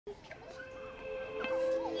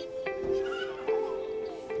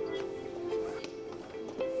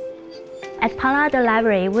At Palo Alto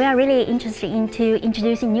Library, we are really interested into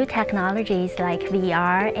introducing new technologies like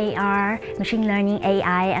VR, AR, machine learning,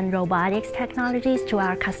 AI, and robotics technologies to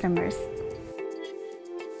our customers.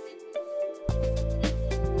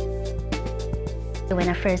 When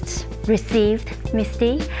I first received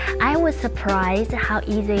Misty, I was surprised how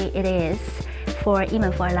easy it is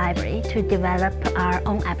even for a library to develop our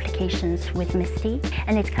own applications with Misty.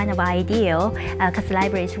 And it's kind of ideal because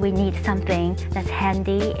libraries, we need something that's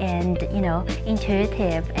handy and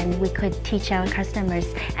intuitive, and we could teach our customers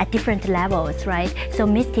at different levels, right? So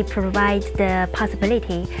Misty provides the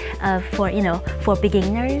possibility of for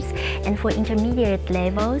beginners and for intermediate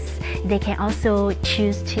levels. They can also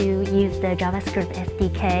choose to use the JavaScript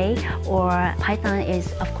SDK, or Python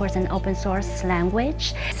is of course an open source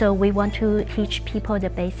language. So we want to teach people the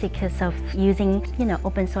basics of using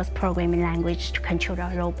open source programming language to control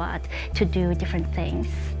our robot to do different things.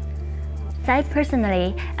 So I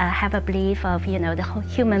personally have a belief of the whole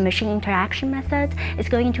human-machine interaction method is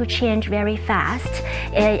going to change very fast,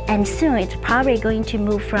 and soon it's probably going to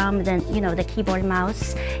move from the keyboard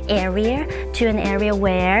mouse area to an area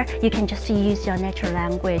where you can just use your natural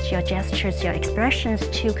language, your gestures, your expressions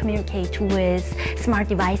to communicate with smart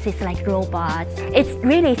devices like robots. It's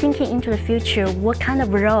really thinking into the future, what kind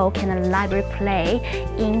of role can a library play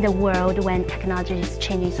in the world when technology is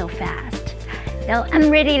changing so fast. So I'm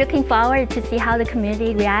really looking forward to see how the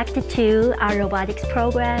community reacted to our robotics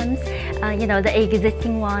programs, the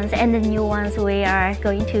existing ones and the new ones we are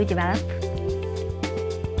going to develop.